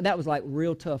that was like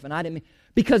real tough, and I didn't mean,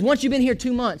 because once you've been here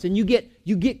 2 months and you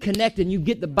get connected and you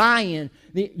get the buy-in,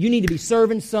 you need to be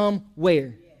serving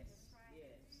somewhere.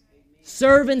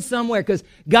 Serving somewhere, because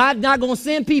God's not going to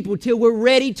send people till we're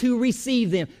ready to receive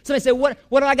them. Somebody say, what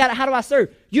do I got? How do I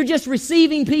serve? You're just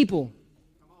receiving people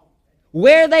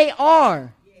where they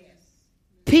are.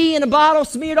 Pee in a bottle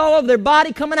smeared all over their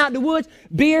body, coming out the woods,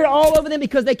 beer all over them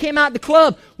because they came out the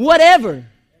club, whatever.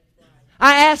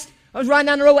 I was riding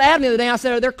down the road with Adam the other day, I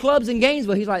said, are there clubs in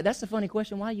Gainesville? He's like, that's a funny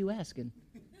question, why are you asking?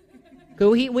 Because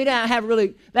we don't have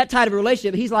really that tight of a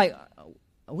relationship. He's like,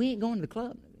 we ain't going to the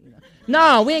club.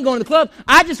 No, we ain't going to the club.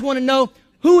 I just want to know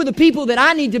who are the people that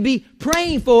I need to be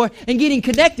praying for and getting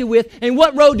connected with, and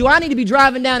what road do I need to be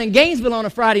driving down in Gainesville on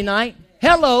a Friday night?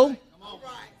 Hello.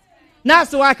 Not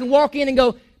so I can walk in and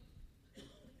go,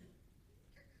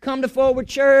 come to Forward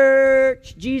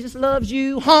Church, Jesus loves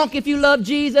you, honk if you love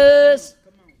Jesus.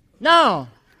 No,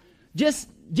 just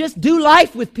do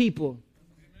life with people.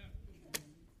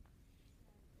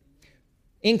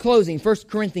 In closing, 1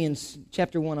 Corinthians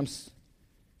chapter 1,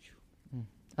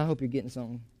 I hope you're getting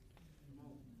something.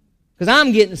 Because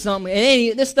I'm getting something,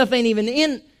 and this stuff ain't even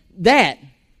in that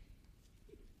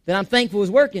I'm thankful is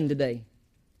working today.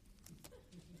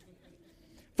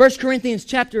 1 Corinthians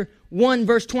chapter 1,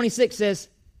 verse 26 says,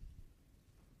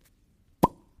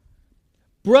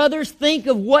 brothers, think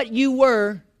of what you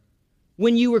were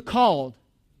when you were called.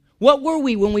 What were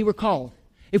we when we were called?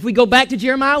 If we go back to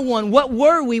Jeremiah 1, what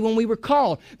were we when we were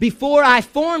called? Before I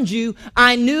formed you,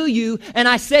 I knew you, and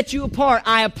I set you apart.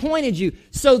 I appointed you.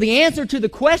 So the answer to the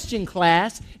question,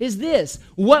 class, is this.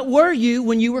 What were you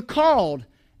when you were called?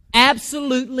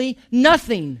 Absolutely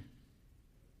nothing.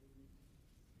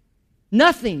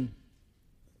 Nothing.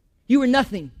 You were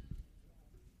nothing.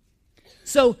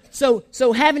 So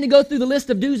having to go through the list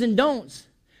of do's and don'ts,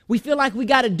 We feel like we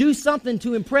got to do something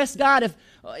to impress God.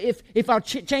 If I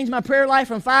change my prayer life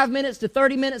from 5 minutes to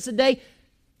 30 minutes a day,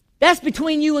 that's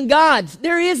between you and God.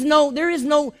 There is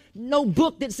no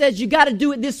book that says you got to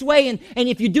do it this way, and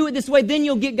if you do it this way, then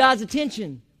you'll get God's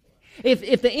attention.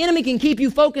 If the enemy can keep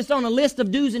you focused on a list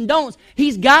of do's and don'ts,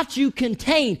 he's got you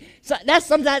contained. So that's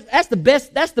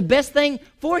the best thing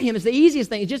for him. It's the easiest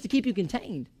thing. It's just to keep you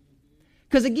contained.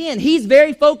 Because again, he's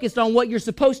very focused on what you're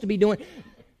supposed to be doing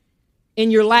in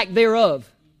your lack thereof.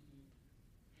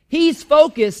 He's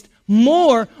focused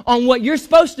more on what you're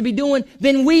supposed to be doing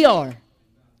than we are.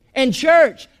 And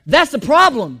church, that's the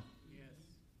problem.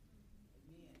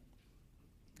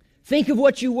 Think of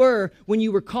what you were when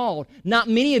you were called. Not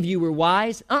many of you were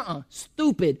wise.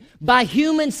 Stupid. By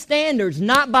human standards,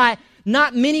 not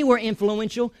many were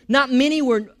influential. Not many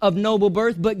were of noble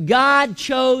birth. But God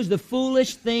chose the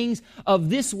foolish things of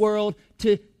this world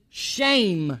to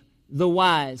shame the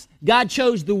wise. God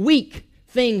chose the weak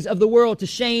things of the world to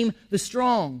shame the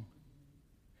strong.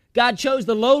 God chose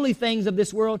the lowly things of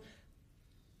this world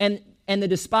and the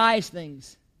despised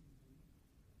things.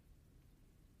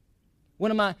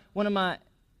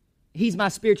 He's my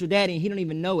spiritual daddy, and he don't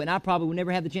even know it. And I probably will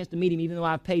never have the chance to meet him, even though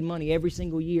I've paid money every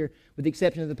single year, with the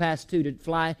exception of the past 2, to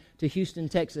fly to Houston,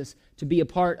 Texas, to be a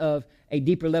part of a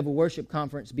deeper level worship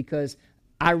conference, because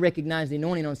I recognize the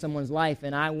anointing on someone's life,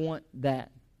 and I want that.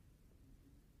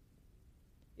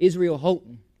 Israel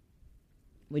Houghton,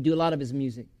 we do a lot of his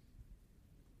music,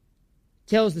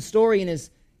 tells the story in his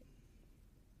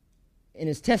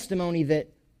testimony that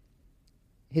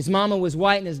his mama was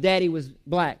white and his daddy was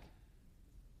black.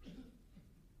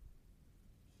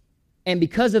 And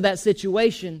because of that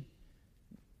situation,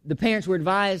 the parents were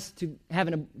advised to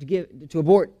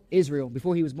abort Israel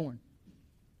before he was born.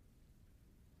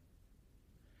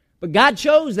 But God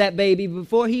chose that baby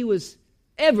before he was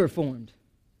ever formed,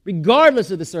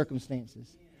 regardless of the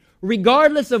circumstances,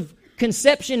 regardless of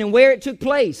conception and where it took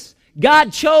place.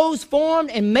 God chose, formed,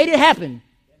 and made it happen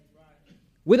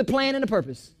with a plan and a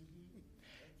purpose.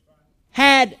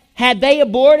 Had they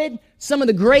aborted some of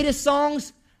the greatest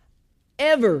songs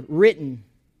ever written,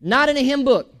 not in a hymn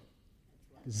book,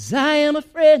 'cause I am a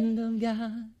friend of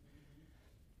God,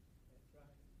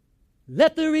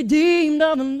 let the redeemed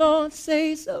of the Lord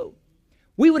say so,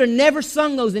 we would have never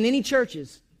sung those in any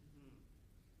churches.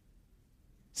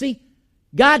 See,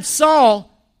 God saw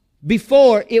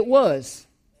before it was.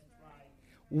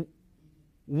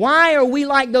 Why are we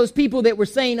like those people that were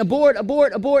saying abort,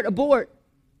 abort, abort, abort?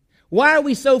 Why are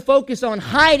we so focused on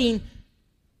hiding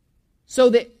so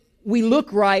that we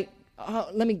look right?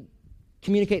 Let me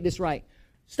communicate this right.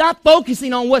 Stop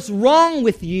focusing on what's wrong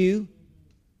with you.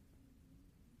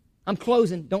 I'm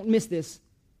closing. Don't miss this.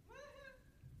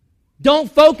 Don't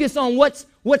focus on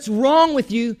what's wrong with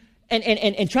you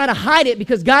and try to hide it,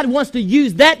 because God wants to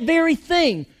use that very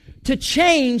thing to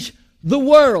change the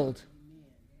world.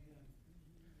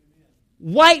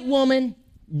 White woman,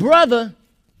 brother,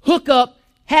 hook up,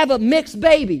 have a mixed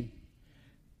baby.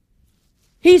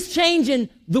 He's changing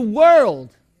the world.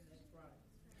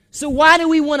 So why do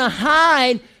we want to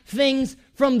hide things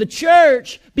from the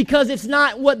church? Because it's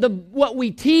not what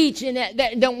we teach, and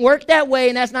that don't work that way,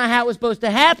 and that's not how it's supposed to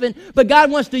happen. But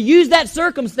God wants to use that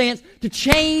circumstance to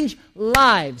change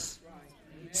lives.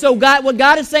 So what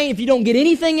God is saying, if you don't get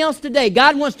anything else today,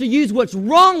 God wants to use what's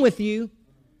wrong with you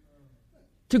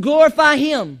to glorify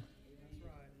Him.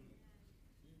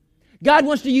 God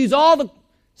wants to use all the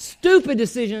stupid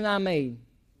decisions I made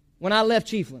when I left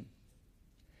Chiefland.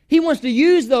 He wants to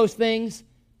use those things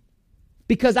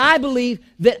because I believe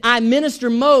that I minister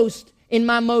most in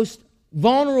my most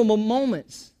vulnerable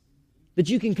moments that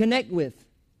you can connect with.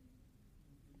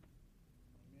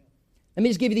 Let me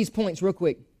just give you these points real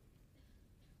quick,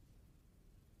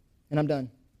 and I'm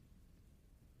done.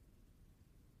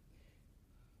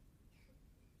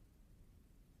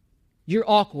 You're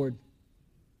awkward.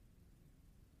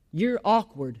 You're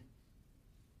awkward.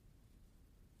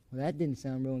 Well, that didn't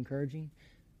sound real encouraging.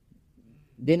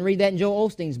 Didn't read that in Joel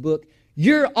Osteen's book.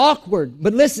 You're awkward.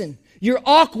 But listen, your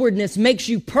awkwardness makes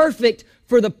you perfect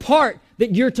for the part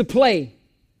that you're to play.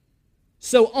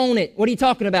 So own it. What are you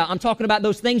talking about? I'm talking about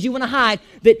those things you want to hide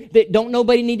that don't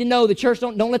nobody need to know. The church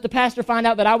don't let the pastor find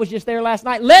out that I was just there last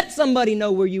night. Let somebody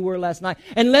know where you were last night.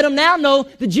 And let them now know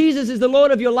that Jesus is the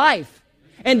Lord of your life.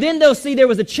 And then they'll see there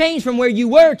was a change from where you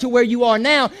were to where you are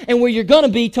now and where you're going to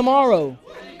be tomorrow.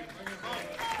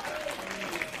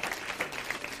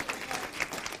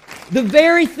 The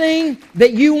very thing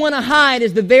that you want to hide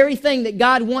is the very thing that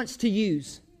God wants to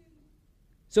use.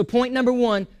 So point number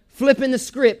 1, flipping the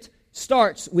script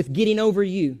starts with getting over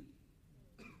you.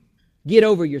 Get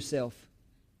over yourself.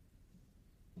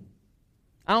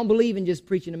 I don't believe in just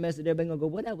preaching a message everybody's going to go,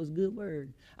 well, that was a good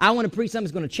word. I want to preach something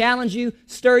that's going to challenge you,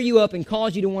 stir you up, and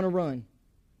cause you to want to run.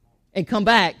 And come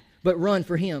back, but run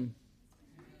for Him.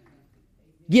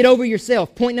 Get over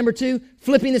yourself. Point number 2,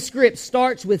 flipping the script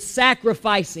starts with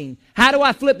sacrificing. How do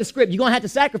I flip the script? You're going to have to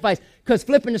sacrifice, because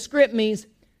flipping the script means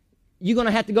you're going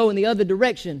to have to go in the other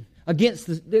direction against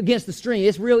the stream.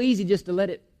 It's real easy just to let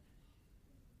it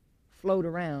float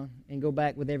around and go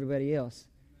back with everybody else.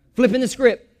 Flipping the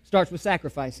script starts with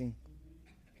sacrificing.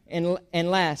 And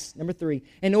last, number 3,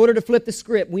 in order to flip the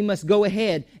script, we must go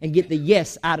ahead and get the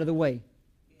yes out of the way.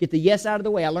 Get the yes out of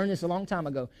the way. I learned this a long time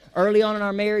ago. Early on in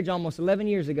our marriage, almost 11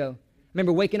 years ago. I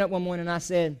remember waking up one morning and I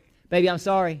said, baby, I'm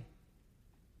sorry.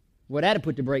 Well, that'd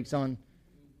put the brakes on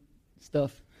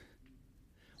stuff.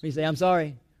 When you say, I'm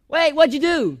sorry. Wait, what'd you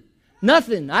do?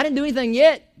 Nothing. I didn't do anything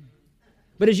yet.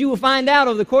 But as you will find out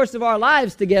over the course of our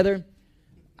lives together,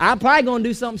 I'm probably going to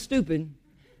do something stupid.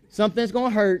 Something that's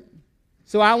going to hurt.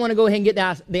 So I want to go ahead and get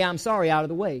the I'm sorry out of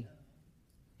the way.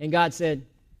 And God said,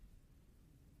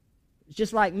 it's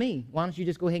just like me. Why don't you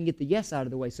just go ahead and get the yes out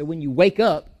of the way? So when you wake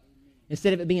up,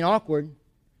 instead of it being awkward,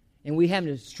 and we having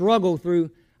to struggle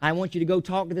through, I want you to go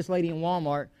talk to this lady in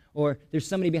Walmart, or there's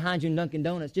somebody behind you in Dunkin'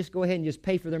 Donuts, just go ahead and just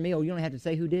pay for their meal. You don't have to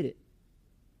say who did it.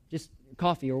 Just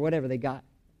coffee or whatever they got.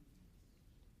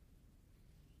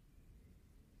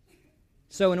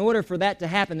 So in order for that to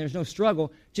happen, there's no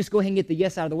struggle. Just go ahead and get the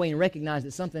yes out of the way and recognize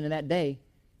that something in that day,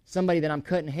 somebody that I'm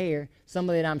cutting hair,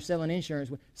 somebody that I'm selling insurance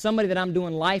with, somebody that I'm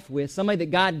doing life with, somebody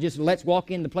that God just lets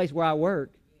walk in the place where I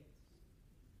work.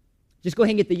 Just go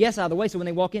ahead and get the yes out of the way so when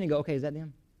they walk in and go, okay, is that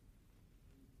them?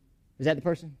 Is that the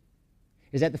person?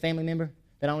 Is that the family member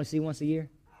that I only see once a year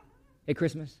at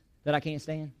Christmas that I can't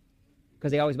stand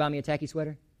because they always buy me a tacky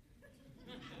sweater?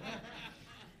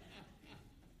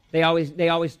 They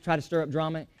always try to stir up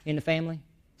drama in the family,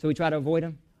 so we try to avoid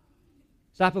them.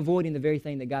 Stop avoiding the very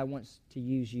thing that God wants to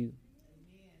use you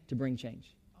to bring change.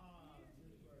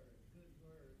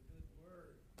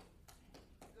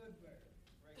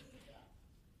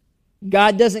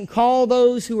 God doesn't call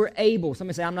those who are able.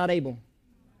 Somebody say, I'm not able.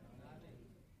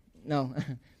 No,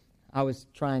 I was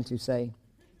trying to say,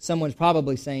 someone's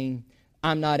probably saying,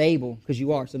 I'm not able, because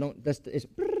you are. So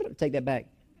take that back.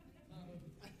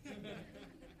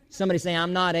 Somebody saying,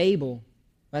 I'm not able.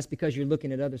 That's because you're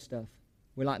looking at other stuff.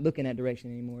 We're not looking that direction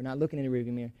anymore. We're not looking in the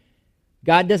rearview mirror.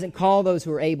 God doesn't call those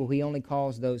who are able. He only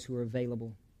calls those who are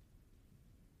available.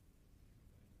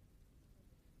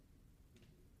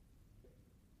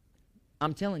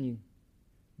 I'm telling you,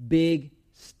 big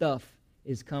stuff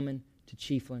is coming to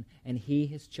Chiefland, and He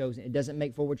has chosen. It doesn't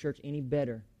make Forward Church any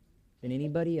better than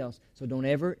anybody else. So don't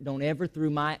ever through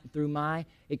my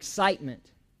excitement,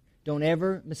 don't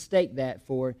ever mistake that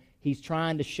for He's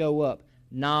trying to show up.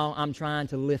 No, I'm trying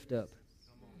to lift up.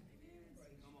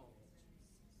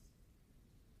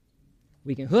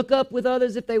 We can hook up with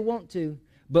others if they want to,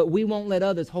 but we won't let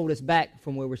others hold us back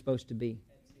from where we're supposed to be.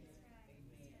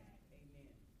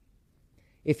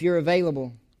 If you're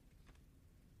available,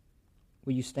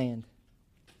 will you stand?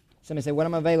 Somebody say, what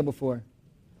am I available for?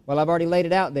 Well, I've already laid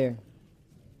it out there.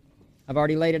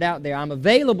 I'm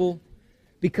available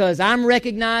because I'm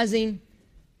recognizing,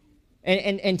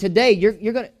 and today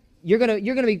you're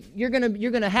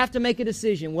gonna have to make a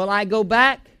decision. Will I go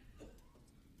back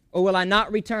or will I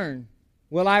not return?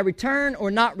 Will I return or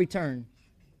not return?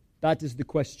 That is the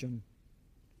question.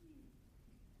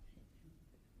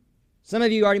 Some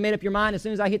of you already made up your mind as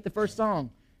soon as I hit the first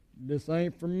song. This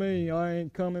ain't for me. I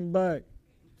ain't coming back.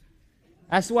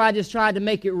 That's why I just tried to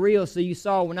make it real so you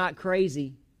saw we're not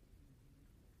crazy.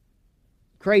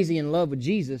 Crazy in love with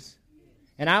Jesus.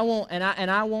 And I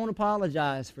won't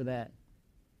apologize for that.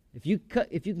 If you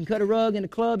can cut a rug in the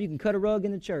club, you can cut a rug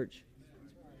in the church.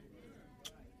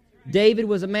 David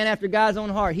was a man after God's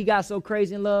own heart. He got so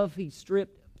crazy in love, he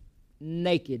stripped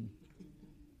naked.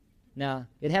 Now,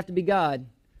 it'd have to be God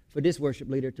for this worship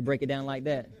leader to break it down like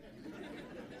that.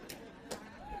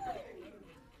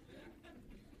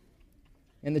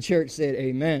 And the church said,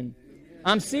 amen.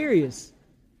 I'm serious.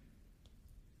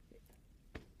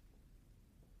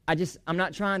 I'm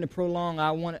not trying to prolong.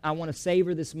 I want to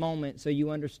savor this moment so you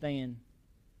understand.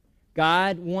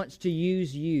 God wants to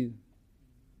use you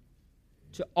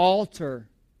to alter.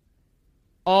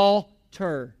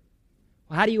 Alter.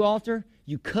 Well, how do you alter?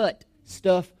 You cut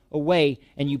stuff away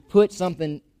and you put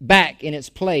something back in its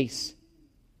place.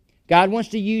 God wants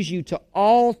to use you to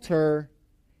alter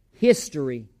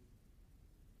history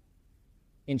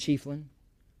in Chiefland,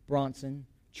 Bronson,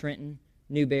 Trenton,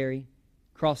 Newberry,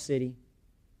 Cross City,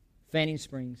 Fanning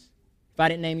Springs. If I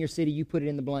didn't name your city, you put it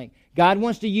in the blank. God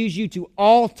wants to use you to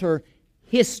alter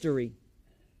history.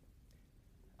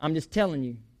 I'm just telling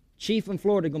you, Chiefland,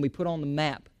 Florida is going to be put on the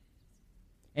map.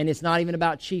 And it's not even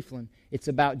about Chiefland. It's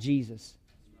about Jesus.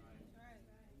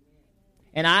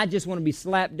 And I just want to be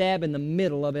slap dab in the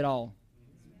middle of it all.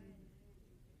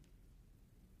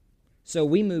 So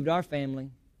we moved our family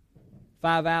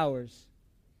 5 hours,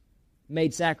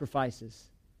 made sacrifices.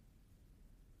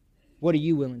 What are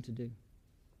you willing to do?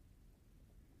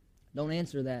 Don't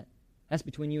answer that. That's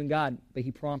between you and God, but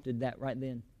He prompted that right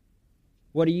then.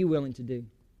 What are you willing to do?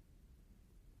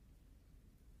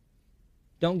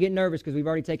 Don't get nervous because we've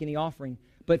already taken the offering.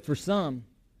 But for some,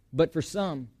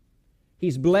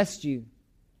 He's blessed you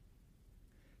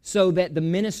so that the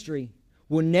ministry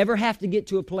will never have to get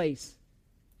to a place.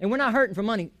 And we're not hurting for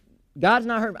money. God's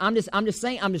not hurting. I'm just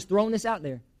saying, I'm just throwing this out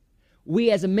there.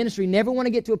 We as a ministry never want to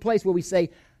get to a place where we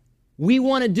say, we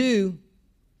want to do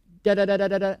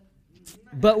da-da-da-da-da-da,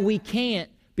 but we can't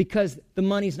because the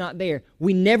money's not there.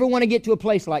 We never want to get to a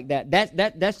place like that.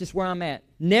 That's just where I'm at.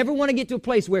 Never want to get to a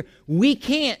place where we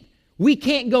can't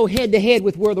go head to head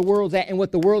with where the world's at and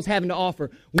what the world's having to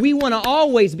offer. We want to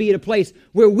always be at a place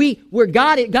where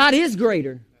God is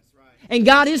greater. That's right. And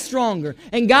God is stronger.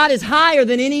 And God is higher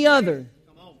than any other.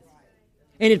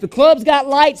 And if the club's got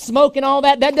lights, smoke, and all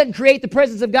that doesn't create the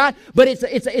presence of God, but it's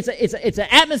an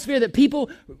atmosphere that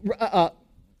people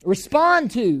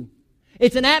respond to.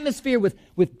 It's an atmosphere with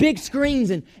big screens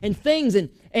and things,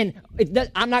 and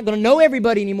I'm not going to know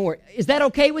everybody anymore. Is that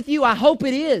okay with you? I hope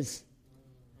it is.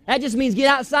 That just means get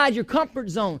outside your comfort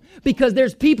zone, because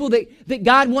there's people that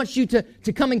God wants you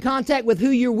to come in contact with who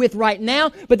you're with right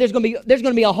now, but there's going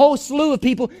to be a whole slew of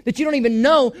people that you don't even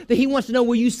know that He wants to know,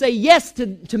 will you say yes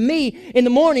to me in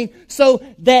the morning so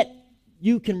that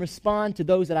you can respond to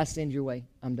those that I send your way.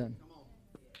 I'm done.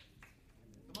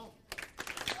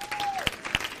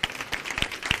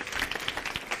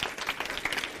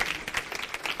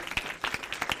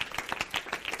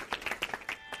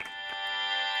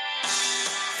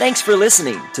 Thanks for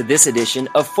listening to this edition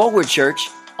of Forward Church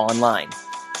Online.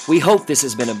 We hope this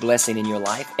has been a blessing in your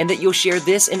life and that you'll share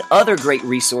this and other great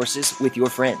resources with your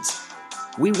friends.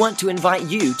 We want to invite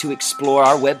you to explore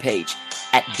our webpage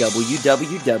at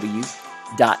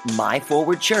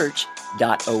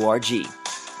www.myforwardchurch.org.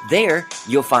 There,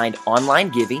 you'll find online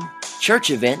giving,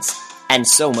 church events, and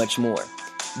so much more.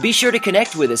 Be sure to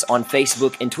connect with us on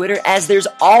Facebook and Twitter, as there's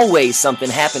always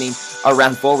something happening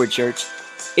around Forward Church.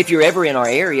 If you're ever in our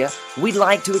area, we'd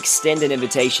like to extend an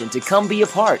invitation to come be a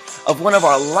part of one of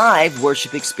our live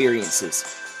worship experiences.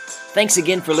 Thanks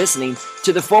again for listening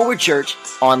to the Forward Church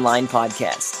Online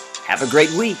Podcast. Have a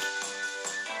great week.